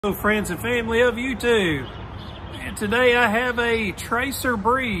Hello friends and family of YouTube, and today I have a Tracer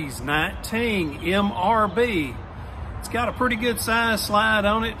Breeze 19 MRB. It's got a pretty good size slide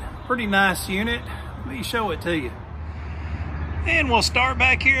on it, pretty nice unit. Let me show it to you. And we'll start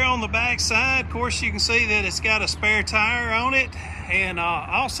back here on the back side. Of course you can see that it's got a spare tire on it, and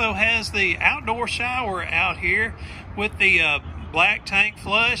also has the outdoor shower out here with the black tank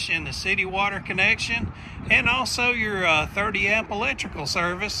flush and the city water connection, and also your 30 amp electrical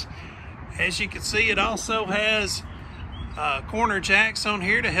service. As you can see, it also has corner jacks on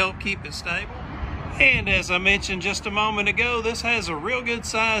here to help keep it stable. And as I mentioned just a moment ago, this has a real good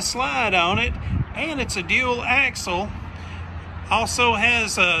size slide on it, and it's a dual axle. Also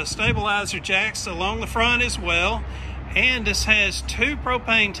has stabilizer jacks along the front as well. And this has 2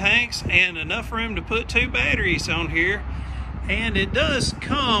 propane tanks and enough room to put 2 batteries on here. And it does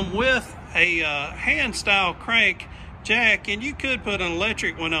come with a hand style crank jack, and you could put an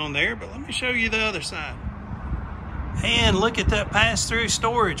electric one on there, but let me show you the other side. And look at that pass-through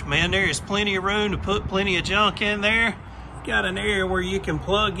storage, man. There is plenty of room to put plenty of junk in there. Got an area where you can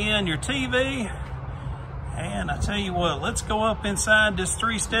plug in your TV. And I tell you what, let's go up inside this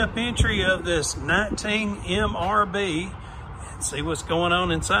 3-step entry of this 19 MRB and see what's going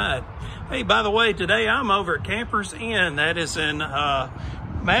on inside. Hey, by the way, today I'm over at Campers Inn. That is in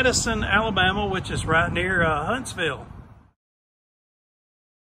Madison, Alabama, which is right near Huntsville.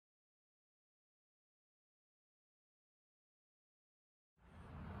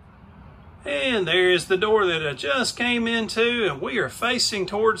 And there's the door that I just came into, and we are facing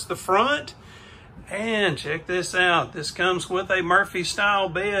towards the front. And check this out. This comes with a Murphy style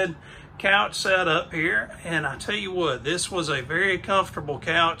bed couch setup here. And I tell you what, this was a very comfortable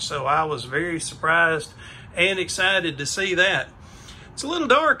couch, so I was very surprised and excited to see that. It's a little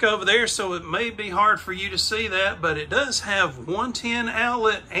dark over there, so it may be hard for you to see that, but it does have 110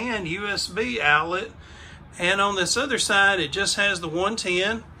 outlet and USB outlet. And on this other side, it just has the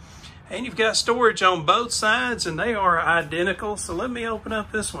 110. And you've got storage on both sides, and they are identical. So let me open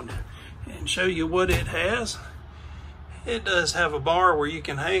up this one and show you what it has. It does have a bar where you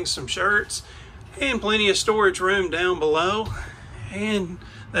can hang some shirts, and plenty of storage room down below. And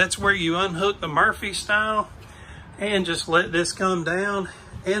that's where you unhook the Murphy style and just let this come down,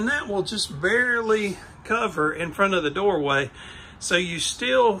 and that will just barely cover in front of the doorway. So you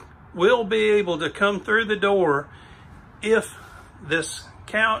still will be able to come through the door if this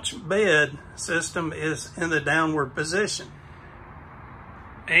couch bed system is in the downward position.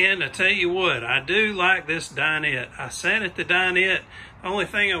 And I tell you what, I do like this dinette. I sat at the dinette. The only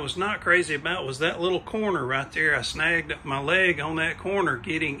thing I was not crazy about was that little corner right there. I snagged my leg on that corner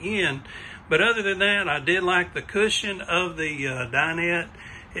getting in. But other than that, I did like the cushion of the dinette.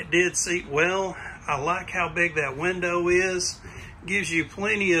 It did seat well. I like how big that window is. Gives you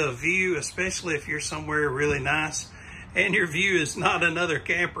plenty of view, especially if you're somewhere really nice and your view is not another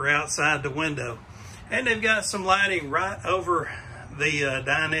camper outside the window. And they've got some lighting right over the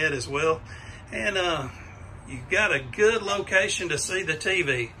dinette as well, and you've got a good location to see the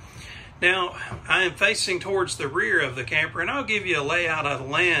TV. Now I am facing towards the rear of the camper, and I'll give you a layout of the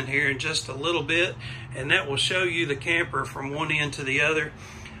land here in just a little bit, and that will show you the camper from one end to the other.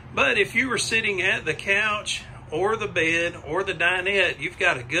 But if you were sitting at the couch or the bed or the dinette, you've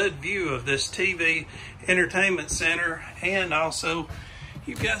got a good view of this TV entertainment center, and also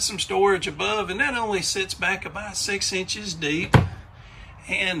you've got some storage above, and that only sits back about 6 inches deep.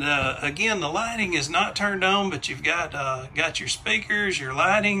 And again, the lighting is not turned on, but you've got your speakers, your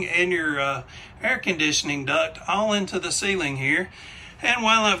lighting, and your air conditioning duct all into the ceiling here. And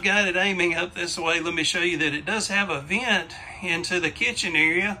while I've got it aiming up this way, let me show you that it does have a vent into the kitchen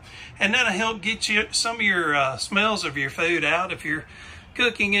area, and that'll help get you some of your smells of your food out if you're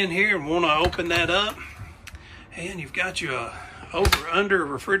cooking in here and want to open that up. And you've got your over-under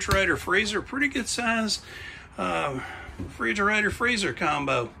refrigerator freezer, pretty good size refrigerator freezer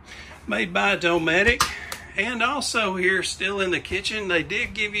combo made by Dometic. And also here, still in the kitchen, they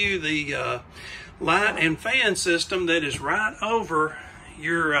did give you the light and fan system that is right over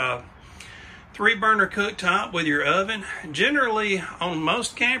your 3-burner cooktop with your oven. Generally on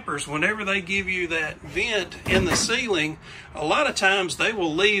most campers, whenever they give you that vent in the ceiling, a lot of times they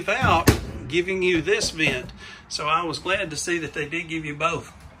will leave out giving you this vent. So I was glad to see that they did give you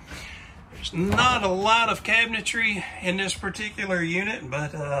both. There's not a lot of cabinetry in this particular unit,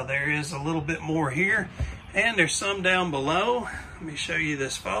 but there is a little bit more here, and there's some down below. Let me show you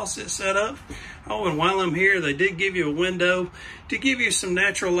this faucet setup. Oh, and while I'm here, they did give you a window to give you some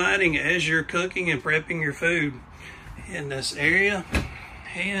natural lighting as you're cooking and prepping your food in this area.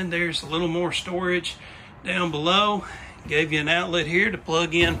 And there's a little more storage down below. Gave you an outlet here to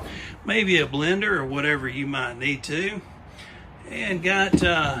plug in maybe a blender or whatever you might need to. And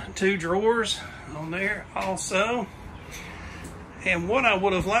got 2 drawers on there also. And what I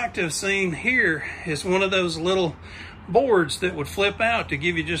would have liked to have seen here is one of those little boards that would flip out to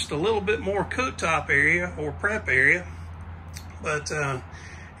give you just a little bit more cooktop area or prep area. But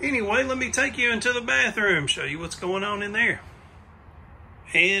anyway, let me take you into the bathroom, show you what's going on in there.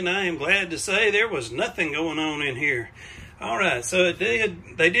 And I am glad to say there was nothing going on in here. All right, so they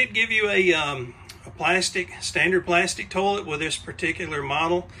did give you a standard plastic toilet with this particular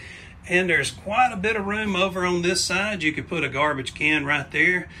model. And there's quite a bit of room over on this side. You could put a garbage can right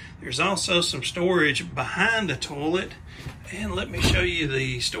there. There's also some storage behind the toilet. And let me show you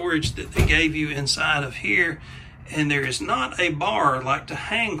the storage that they gave you inside of here. And there is not a bar like to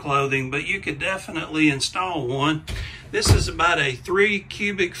hang clothing, but you could definitely install one. This is about a 3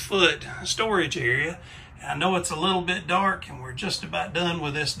 cubic foot storage area. I know it's a little bit dark, and we're just about done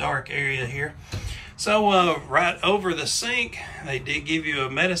with this dark area here. So right over the sink, they did give you a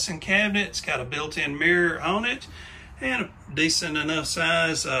medicine cabinet. It's got a built-in mirror on it and a decent enough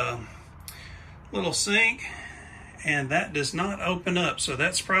size little sink. And that does not open up. So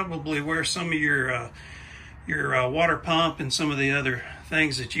that's probably where some of your water pump and some of the other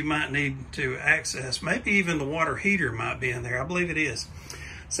things that you might need to access. Maybe even the water heater might be in there. I believe it is.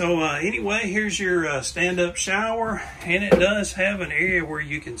 So anyway, here's your stand-up shower, and it does have an area where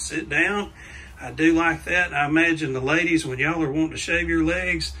you can sit down. I do like that. I imagine the ladies, when y'all are wanting to shave your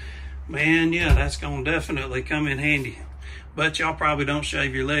legs, man, yeah, that's going to definitely come in handy. But y'all probably don't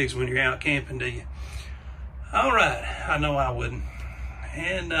shave your legs when you're out camping, do you? All right, I know I wouldn't.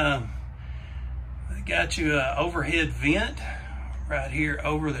 And they got you an overhead vent right here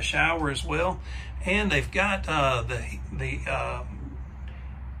over the shower as well. And they've got the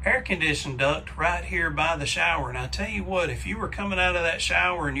air conditioning duct right here by the shower. And I tell you what, if you were coming out of that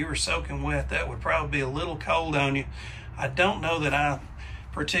shower and you were soaking wet, that would probably be a little cold on you. I don't know that I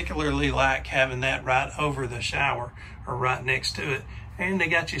particularly like having that right over the shower or right next to it. And they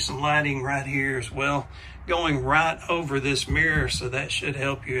got you some lighting right here as well, going right over this mirror, so that should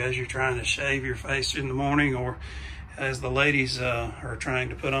help you as you're trying to shave your face in the morning, or as the ladies are trying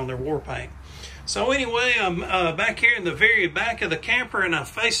to put on their war paint. So anyway, I'm back here in the very back of the camper, and I'm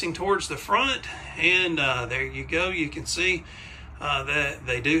facing towards the front. And there you go. You can see that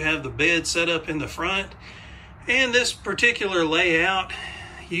they do have the bed set up in the front. And this particular layout,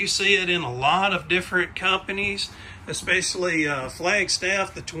 you see it in a lot of different companies, especially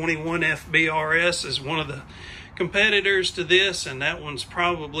Flagstaff. The 21FBRS is one of the competitors to this, and that one's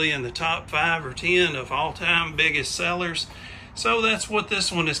probably in the top 5 or 10 of all-time biggest sellers. So that's what this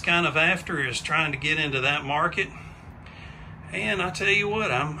one is kind of after, is trying to get into that market. And I tell you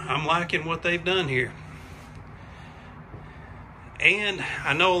what, I'm liking what they've done here. And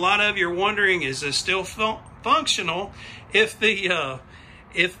I know a lot of you are wondering, is this still functional if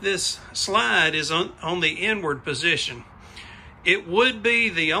this slide is on the inward position? It would be.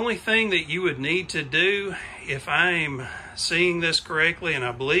 The only thing that you would need to do, if I'm seeing this correctly, and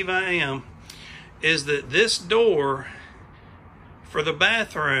I believe I am, is that this door for the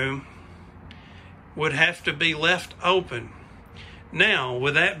bathroom would have to be left open. Now,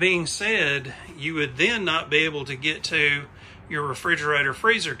 with that being said, you would then not be able to get to your refrigerator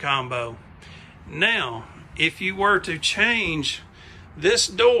freezer combo. Now, if you were to change this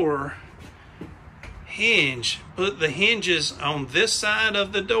door hinge, put the hinges on this side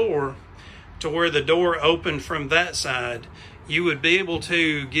of the door to where the door opened from that side, you would be able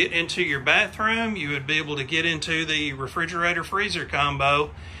to get into your bathroom, you would be able to get into the refrigerator freezer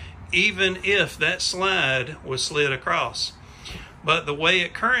combo, even if that slide was slid across. But the way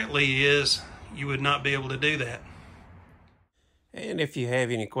it currently is, you would not be able to do that. And if you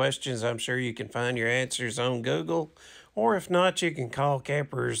have any questions, I'm sure you can find your answers on Google, or if not, you can call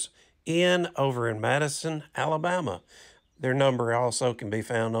Campers Inn over in Madison, Alabama. Their number also can be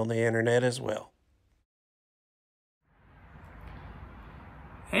found on the internet as well.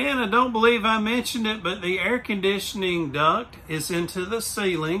 And I don't believe I mentioned it, but the air conditioning duct is into the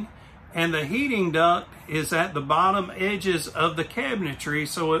ceiling, and the heating duct is at the bottom edges of the cabinetry,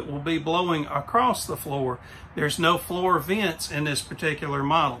 so it will be blowing across the floor. There's no floor vents in this particular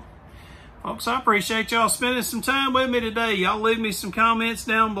model. Folks, I appreciate y'all spending some time with me today. Y'all leave me some comments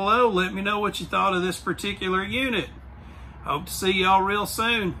down below. Let me know what you thought of this particular unit. Hope to see y'all real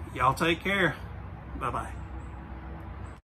soon. Y'all take care. Bye-bye.